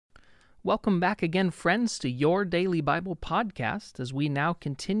Welcome back again, friends, to Your Daily Bible Podcast as we now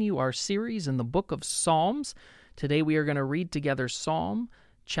continue our series in the book of Psalms. Today we are going to read together Psalm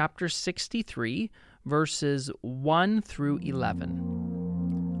chapter 63, verses 1 through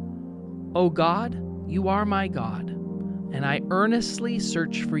 11. O God, you are my God, and I earnestly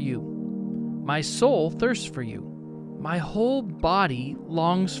search for you. My soul thirsts for you. My whole body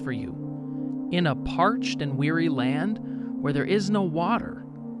longs for you, in a parched and weary land where there is no water.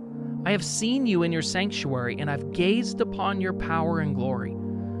 I have seen you in your sanctuary, and I've gazed upon your power and glory.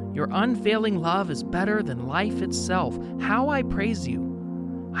 Your unfailing love is better than life itself. How I praise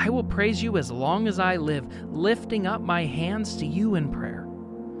you! I will praise you as long as I live, lifting up my hands to you in prayer.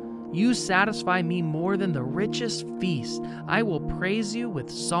 You satisfy me more than the richest feast. I will praise you with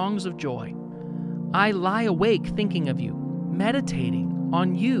songs of joy. I lie awake thinking of you, meditating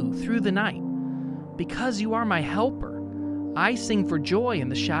on you through the night. Because you are my helper, I sing for joy in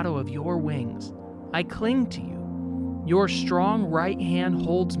the shadow of your wings. I cling to you. Your strong right hand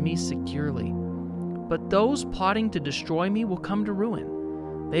holds me securely. But those plotting to destroy me will come to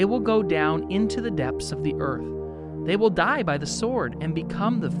ruin. They will go down into the depths of the earth. They will die by the sword and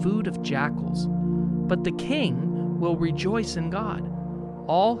become the food of jackals. But the king will rejoice in God.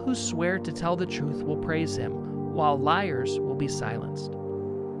 All who swear to tell the truth will praise him, while liars will be silenced.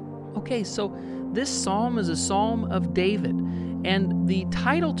 Okay, so this psalm is a psalm of David, and the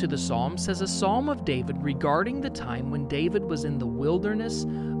title to the psalm says a psalm of David regarding the time when David was in the wilderness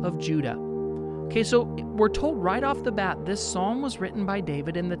of Judah. Okay, so we're told right off the bat this psalm was written by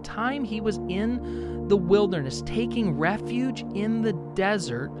David in the time he was in the wilderness, taking refuge in the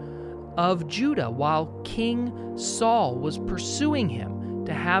desert of Judah while King Saul was pursuing him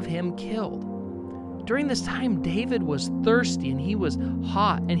to have him killed. During this time, David was thirsty and he was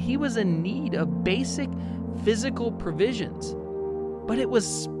hot and he was in need of basic physical provisions. But it was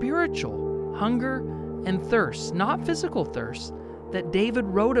spiritual hunger and thirst, not physical thirst, that David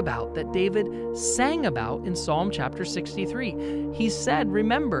wrote about, that David sang about in Psalm chapter 63. He said,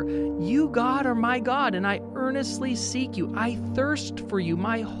 remember, you, God, are my God, and I earnestly seek you. I thirst for you.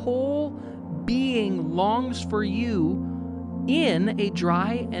 My whole being longs for you in a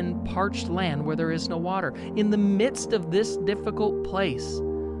dry and parched land where there is no water. In the midst of this difficult place,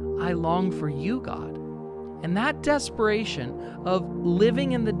 I long for you, God. And that desperation of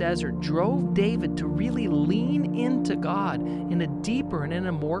living in the desert drove David to really lean into God in a deeper and in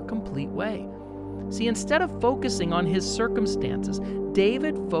a more complete way. See, instead of focusing on his circumstances,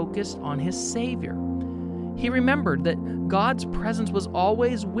 David focused on his Savior. He remembered that God's presence was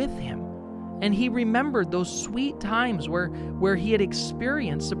always with him. And he remembered those sweet times where he had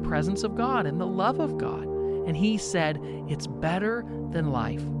experienced the presence of God and the love of God. And he said, it's better than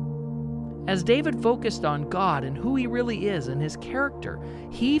life. As David focused on God and who he really is and his character,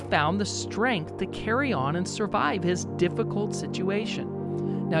 he found the strength to carry on and survive his difficult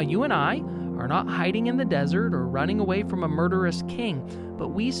situation. Now, you and I are not hiding in the desert or running away from a murderous king, but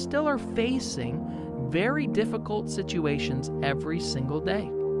we still are facing very difficult situations every single day.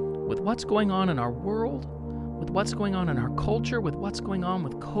 With what's going on in our world, with what's going on in our culture, with what's going on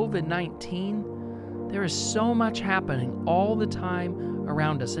with COVID-19, there is so much happening all the time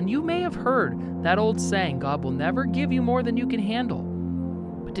around us. And you may have heard that old saying, God will never give you more than you can handle.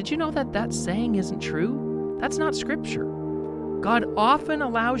 But did you know that that saying isn't true? That's not scripture. God often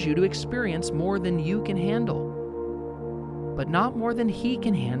allows you to experience more than you can handle, but not more than he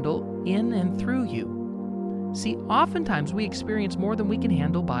can handle in and through you. See, oftentimes we experience more than we can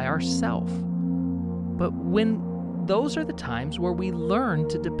handle by ourselves. But when those are the times where we learn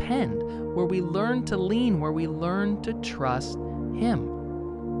to depend, where we learn to lean, where we learn to trust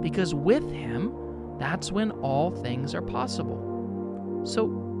him. Because with him, that's when all things are possible. So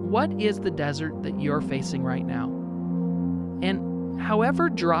what is the desert that you're facing right now? And however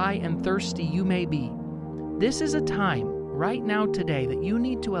dry and thirsty you may be, this is a time right now today that you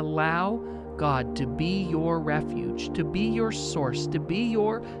need to allow God to be your refuge, to be your source, to be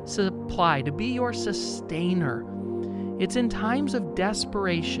your supply, to be your sustainer. It's in times of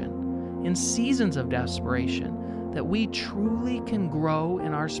desperation, in seasons of desperation, that we truly can grow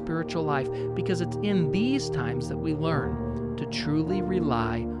in our spiritual life, because it's in these times that we learn to truly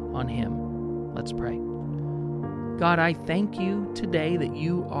rely on him. Let's pray. God, I thank you today that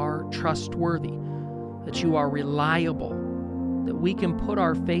you are trustworthy, that you are reliable, that we can put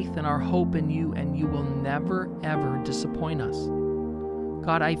our faith and our hope in you, and you will never, ever disappoint us.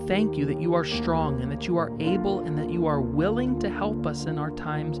 God, I thank you that you are strong and that you are able and that you are willing to help us in our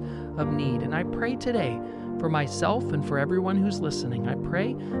times of need. And I pray today for myself and for everyone who's listening. I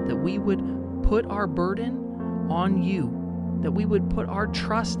pray that we would put our burden on you, that we would put our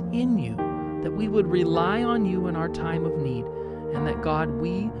trust in you, that we would rely on you in our time of need, and that, God,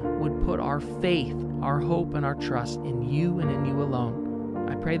 we would put our faith, our hope, and our trust in you and in you alone.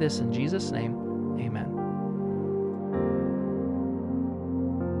 I pray this in Jesus' name. Amen.